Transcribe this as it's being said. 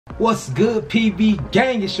What's good, PB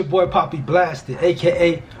gang? It's your boy Poppy Blasted,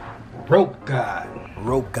 aka Rope God.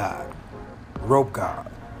 Rope God. Rope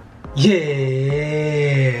God. Yeah.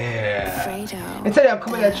 And today I'm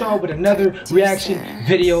coming at y'all with another reaction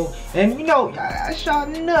video. And you know, as y'all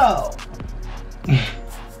know.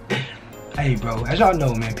 Hey bro, as y'all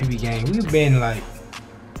know, man, PB gang, we've been like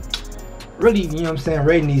really, you know what I'm saying,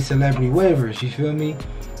 rating these celebrity waivers, you feel me?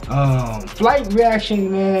 Flight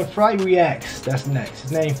reaction, man. Flight Reacts, that's next.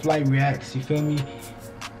 His name Flight Reacts, you feel me?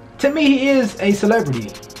 To me, he is a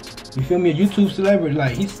celebrity, you feel me? A YouTube celebrity.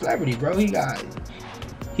 Like, he's a celebrity, bro. He's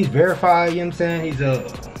verified, you know what I'm saying? He's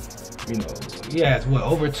you know, he has what,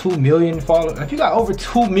 over 2 million followers. If you got over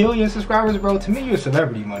 2 million subscribers, bro, to me you're a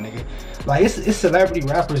celebrity, my nigga. Like, it's celebrity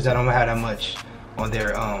rappers that don't have that much on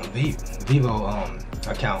their Vivo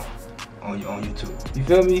account on YouTube, you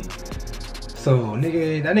feel me? So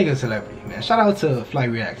nigga, that nigga a celebrity, man. Shout out to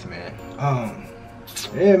Flight Reacts, man.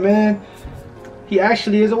 Yeah, man, he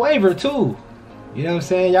actually is a waiver too. You know what I'm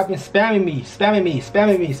saying? Y'all been spamming me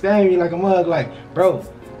like a mug. Like, bro,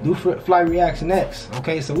 do Flight Reacts next.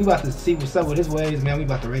 Okay, so we about to see what's up with his waves, man. We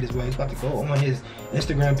about to rate his waves. About to go on his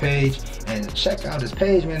Instagram page and check out his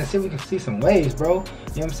page, man, and see if we can see some waves, bro. You know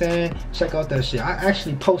what I'm saying? Check out that shit. I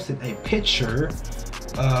actually posted a picture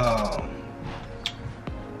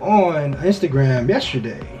on Instagram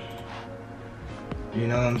yesterday. You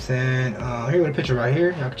know what I'm saying? Here with a picture right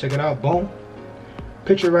here. Y'all can check it out. Boom.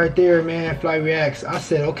 Picture right there, man. Flight Reacts. I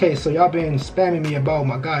said, okay, so y'all been spamming me about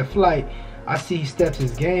my guy Flight. I see he steps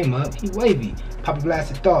his game up. He wavy. Poppy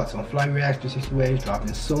Blasted thoughts on Flight Reacts 360 waves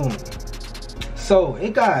dropping soon. So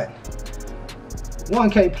it got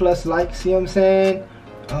 1K plus likes, you know what I'm saying?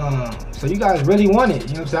 So you guys really want it, you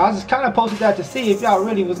know what I'm saying? I just kind of posted that to see if y'all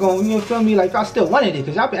really was going, you know, feel me? Like, y'all still wanted it,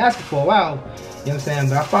 because y'all been asking for a while, you know what I'm saying?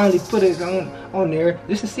 But I finally put it on there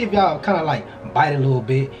just to see if y'all kind of like bite a little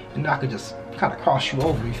bit, and I could just kind of cross you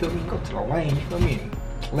over, you feel me? Go to the lane, you feel me? And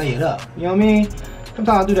lay it up, you know what I mean? Sometimes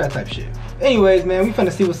I do that type of shit. Anyways, man, we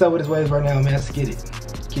finna see what's up with his waves right now, man. Let's get it.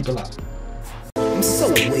 Keep it locked. I'm so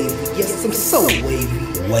wavy, yes, I'm so wavy.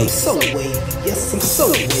 Wave, so wavy, yes, I'm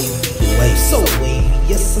so wavy. Wave, so wavy,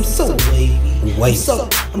 yes, I'm so wavy. Wave, I'm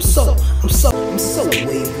so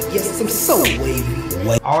wavy, yes, I'm so wavy.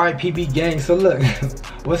 Alright, PB gang, so look,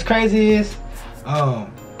 what's crazy is,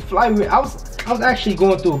 Flight, I was actually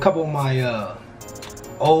going through a couple of my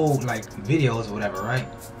old like videos or whatever, right?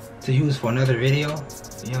 To use for another video,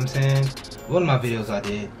 you know what I'm saying? One of my videos I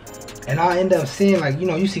did. And I end up seeing, like, you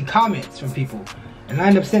know, you see comments from people. And I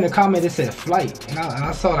end up seeing a comment that said Flight. And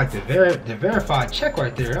I saw like the verified check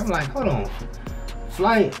right there. I'm like, hold on.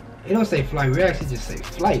 Flight, it don't say Flight Reacts, it just say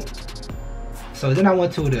Flight. So then I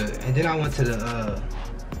went to the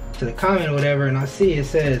comment or whatever, and I see it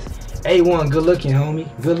says A1, good looking, homie.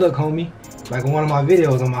 Good look, homie. Like in one of my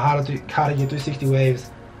videos on my how to get 360 waves,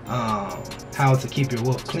 how to keep your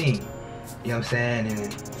wolf clean. You know what I'm saying?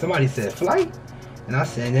 And somebody said Flight. And I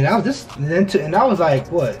said, and I was just, and I was like,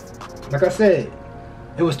 what? Like I said,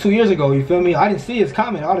 it was 2 years ago, you feel me? I didn't see his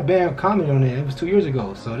comment. All the band commented on it. It was 2 years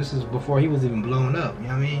ago. So this is before he was even blown up, you know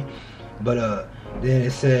what I mean? But then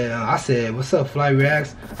it said, I said, what's up, Flight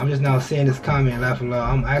Reacts? I'm just now seeing this comment and laughing loud.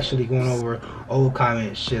 I'm actually going over old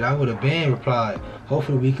comments. Shit, I would have been replied.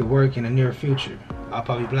 Hopefully we could work in the near future. I'll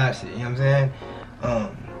probably blast it, you know what I'm saying?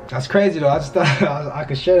 That's crazy though. I just thought I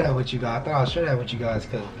could share that with you guys. I thought I'd share that with you guys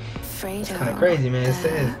because it's kind of crazy, man. It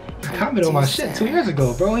says he commented on my shit 2 years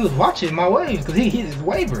ago, bro. He was watching my waves because he is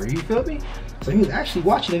waiver, you feel me? So he was actually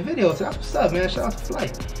watching the video. So that's what's up, man. Shout out to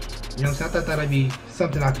Flight. You know what I'm saying? I thought that'd be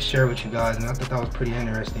something I could share with you guys, and I thought that was pretty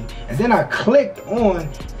interesting. And then I clicked on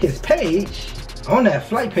his page, on that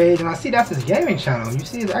Flight page, and I see that's his gaming channel. You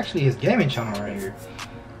see, it's actually his gaming channel right here.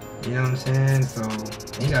 You know what I'm saying? So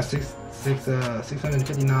he got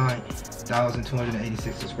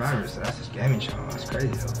 659,286 subscribers. So that's his gaming channel. That's crazy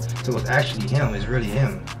though. So it's actually him. It's really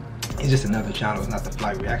him. It's just another channel. It's not the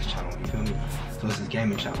Flight Reacts channel. You feel me? So it's his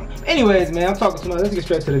gaming channel. Anyways, man, I'm talking too much. Let's get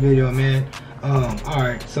straight to the video, man.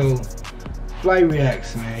 Alright, so Flight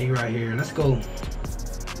Reacts, man. He right here. Let's go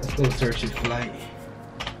search it. Flight.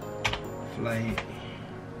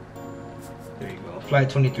 There you go.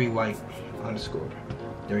 Flight 23 white underscore.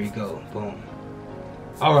 There you go. Boom.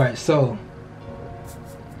 Alright, so,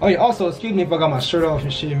 oh yeah, also excuse me if I got my shirt off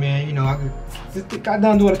and shit, man. You know, I just got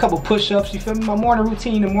done doing a couple push-ups, you feel me? My morning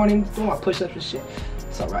routine in the morning, doing my push-ups and shit.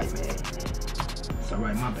 It's alright, man. It's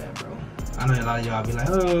alright, my bad, bro. I know a lot of y'all be like,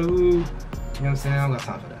 oh, you know what I'm saying? I don't got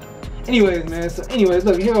time for that. Anyways, man, so anyways,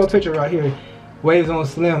 look, here's a picture right here. Waves on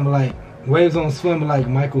swim like Michael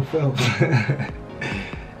Phelps.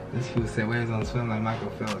 This fool said waves on swim like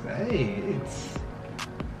Michael Phelps. Hey,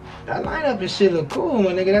 That lineup and shit look cool,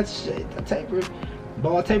 my nigga. That shit, that taper,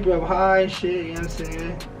 ball taper up high and shit, you know what I'm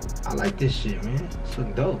saying? I like this shit, man. This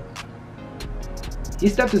look dope. He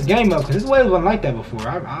stepped his game up, because his waves wasn't like that before.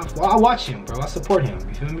 I watch him, bro. I support him,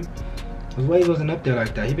 you feel me? His waves wasn't up there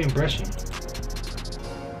like that. He been brushing.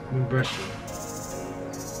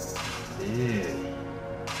 Yeah.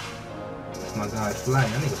 That's my guy Fly.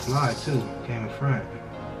 That nigga Fly too. Came in front.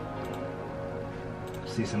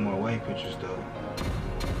 See some more wave pictures though.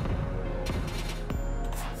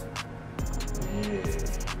 Yeah.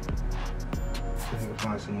 See if we can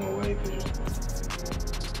find some more wave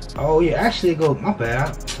pictures. Oh yeah, actually go. My bad.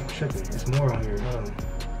 I'm tripping. There's more on here.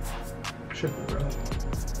 I'm tripping, bro.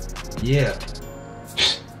 Yeah.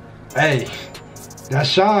 Hey, that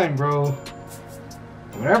shine, bro.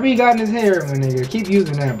 Whatever he got in his hair, my nigga, keep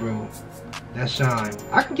using that, bro. That shine.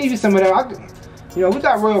 I can give you some of that. You know, we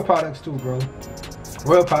got Royal products too, bro.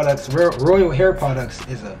 Royal products, Royal hair products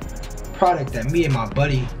is a product that me and my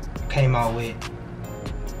buddy came out with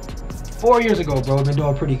 4 years ago, bro. Been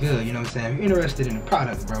doing pretty good, you know what I'm saying? If you're interested in the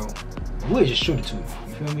product, bro, we'll just shoot it to you.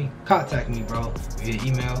 You feel me? Contact me, bro, via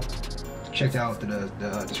email. Check out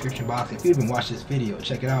the description box. If you even watch this video,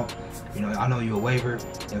 check it out. You know, I know you're a waiver. You know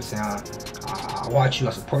what I'm saying? I watch you,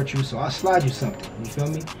 I support you, so I'll slide you something. You feel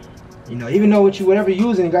me? You know, even though whatever you're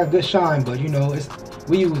using, it got good shine, but you know,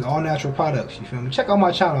 we use all natural products. You feel me? Check out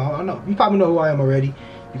my channel. I know you probably know who I am already.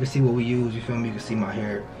 You can see what we use. You feel me? You can see my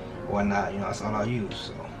hair or whatnot. You know, that's all I use.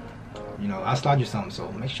 So, you know, I'll slide you something.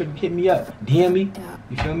 So make sure you hit me up, DM me.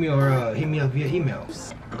 You feel me? Or hit me up via email.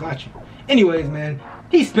 I got you. Anyways, man,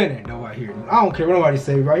 he's spinning though right here. I don't care what nobody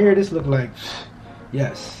say. Right here, this look like,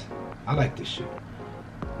 yes, I like this shit.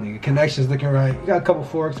 Nigga, connections looking right. You got a couple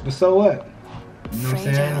forks, but so what? You know what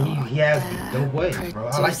I'm saying? He has dope waves, bro.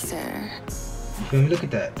 I like it. You feel me? Look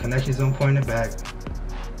at that. Connections on point in the back.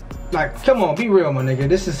 Like, come on, be real, my nigga.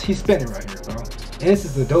 He's spinning right here, bro. And this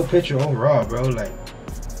is a dope picture overall, bro. Like,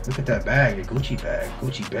 look at that bag, the Gucci bag,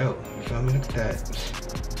 Gucci belt. You feel me? Look at that.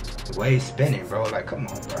 The waves spinning, bro. Like, come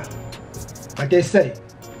on, bro. Like they say,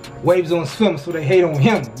 waves on swim, so they hate on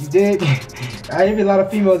him. You dig? I hear a lot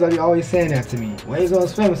of females that be always saying that to me. Waves on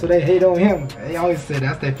swim, so they hate on him. They always say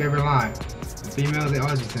that's their favorite line. The females, they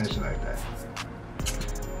always be saying shit like that.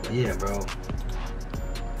 But yeah, bro.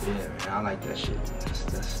 Yeah, man, I like that shit.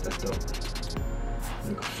 That's dope.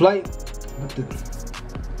 Look, flight.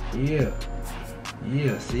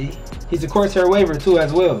 Yeah, see? He's a coarse hair waiver too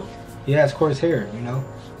as well. He has coarse hair, you know?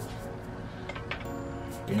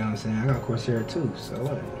 You know what I'm saying? I got coarse hair too, so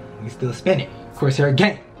what? We still spinning. Coarse hair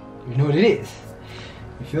gang. You know what it is.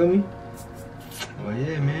 You feel me? Well,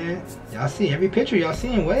 yeah, man. Y'all see every picture y'all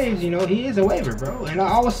seeing waves, you know, he is a waiver, bro. And I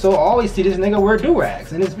also always see this nigga wear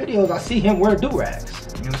do-rags. In his videos, I see him wear do-rags.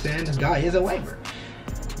 You know what I'm saying? This guy is a waiver.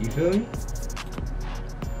 You feel me?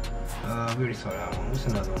 We already saw that one. What's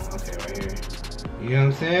another one? Okay, right here. You know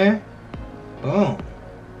what I'm saying? Boom.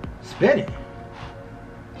 Spinning.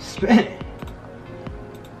 Spinning.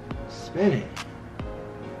 Spinning.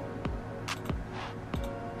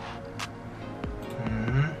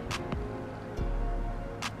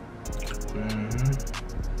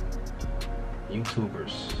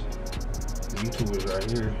 YouTubers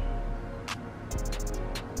right here.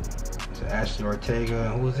 So Ashley Ortega,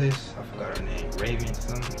 who is this? I forgot her name. Raven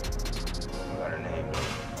something. I forgot her name though.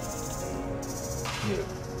 Yeah,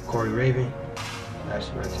 Corey Raven.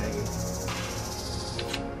 Ashley Ortega. That's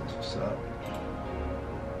what's up.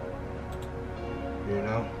 You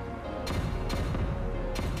know?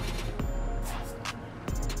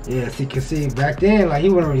 Yeah, see, back then, like, he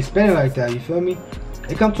wasn't really spinning like that, you feel me?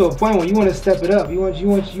 It come to a point when you want to step it up. You want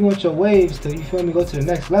your waves to, you feel me, go to the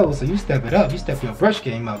next level. So you step it up. You step your brush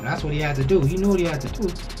game up. And that's what he had to do. He knew what he had to do.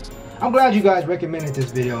 I'm glad you guys recommended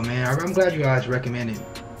this video, man. I'm glad you guys recommended,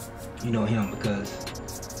 you know, him, because,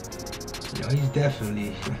 you know, he's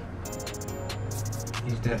definitely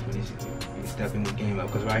stepping the game up.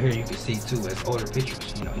 Because right here you can see too, as older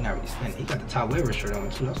pictures, you know, he's not really spinning. He got the top waiver shirt on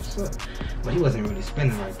too. That's what's up. But he wasn't really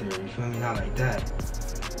spinning right there. You feel me? Not like that.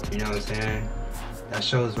 You know what I'm saying? That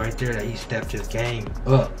shows right there that he stepped his game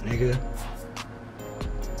up, nigga.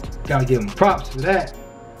 Gotta give him props for that.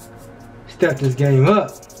 Stepped his game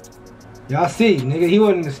up. Y'all see, nigga, he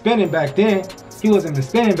wasn't spinning back then.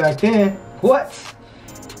 What?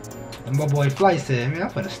 And my boy Flight said, man,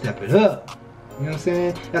 I'm gonna step it up. You know what I'm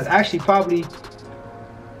saying? That's actually probably,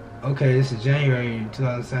 okay, this is January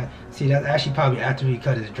 2007. See, that's actually probably after he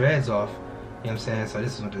cut his dreads off. You know what I'm saying? So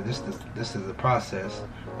this is what this is the process.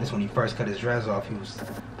 This when he first cut his dreads off, he was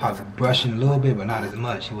probably brushing a little bit, but not as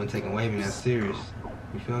much. He wasn't taking waving that serious.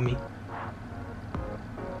 You feel me?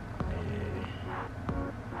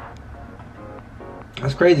 Yeah.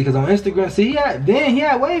 That's crazy, because on Instagram, see, he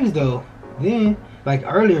had waves though. Then, like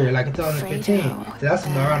earlier, like in 2015, so that's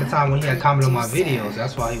around the time when he had commented on my videos.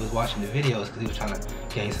 That's why he was watching the videos, because he was trying to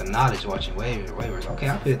gain some knowledge watching waivers. Okay,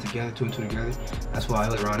 I put it together, two and two together. That's why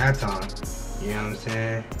it was around that time. You know what I'm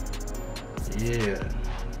saying? Yeah.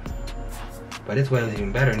 But this wave is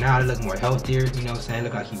even better now. It looks more healthier. You know what I'm saying?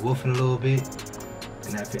 Look like he woofing a little bit.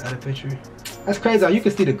 In that other picture. That's crazy how you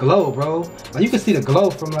can see the glow, bro. Like you can see the glow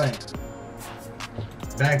from like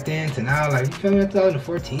back then to now. Like you feel me?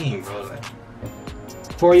 2014, bro. Like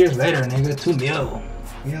 4 years later, nigga, 2 mil.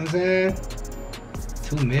 You know what I'm saying?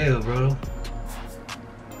 2 mil, bro.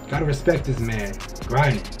 Gotta respect this man.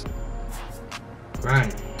 Grinding.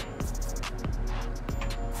 Grinding.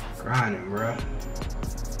 Grinding, bro.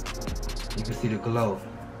 You can see the glow.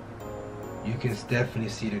 You can definitely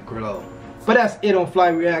see the glow. But that's it on Fly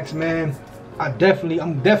Reacts, man. I'm definitely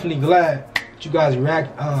glad that you guys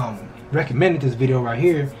recommended this video right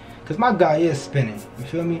here, because my guy is spinning. You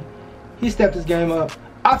feel me? He stepped his game up.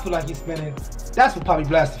 I feel like he's spinning. That's what Poppy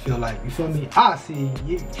Blasted feel like. You feel me? I see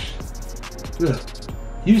you. Look,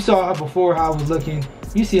 you saw her before how I was looking.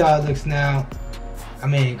 You see how it looks now. I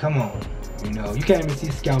mean, come on. You know, you can't even see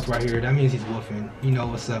scalp right here. That means he's woofing. You know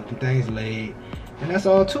what's up. The thing's laid, and that's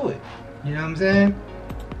all to it. You know what I'm saying?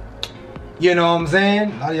 You know what I'm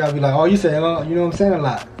saying? A lot of y'all be like, oh, you say, you know what I'm saying, a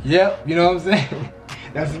lot. Yep, you know what I'm saying?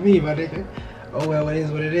 That's me, my nigga. Oh, well, it is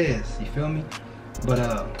what it is. You feel me? But,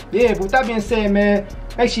 yeah, but with that being said, man,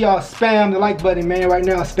 make sure y'all spam the like button, man, right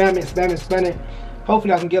now. Spam it, spam it, spam it.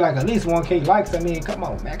 Hopefully, I can get, like, at least 1K likes. I mean, come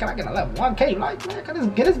on, man. Can I get a 1K likes, man? Can I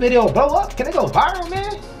get this video blow up? Can it go viral,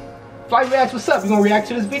 man? Fly Reacts, what's up? You gonna react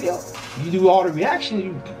to this video? You do all the reaction,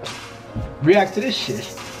 you react to this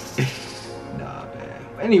shit.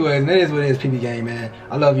 Anyways, that is what it is, PB Gang, man.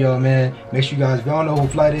 I love y'all, man. Make sure you guys, if y'all know who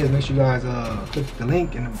Flight is, make sure you guys click the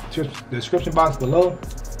link in the description box below.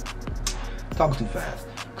 Talking too fast.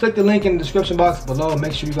 Click the link in the description box below.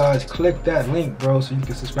 Make sure you guys click that link, bro, so you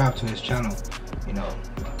can subscribe to his channel. You know,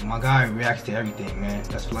 my guy reacts to everything, man.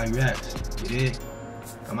 That's Flight Reacts. You dig?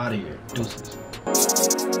 I'm out of here. Deuces.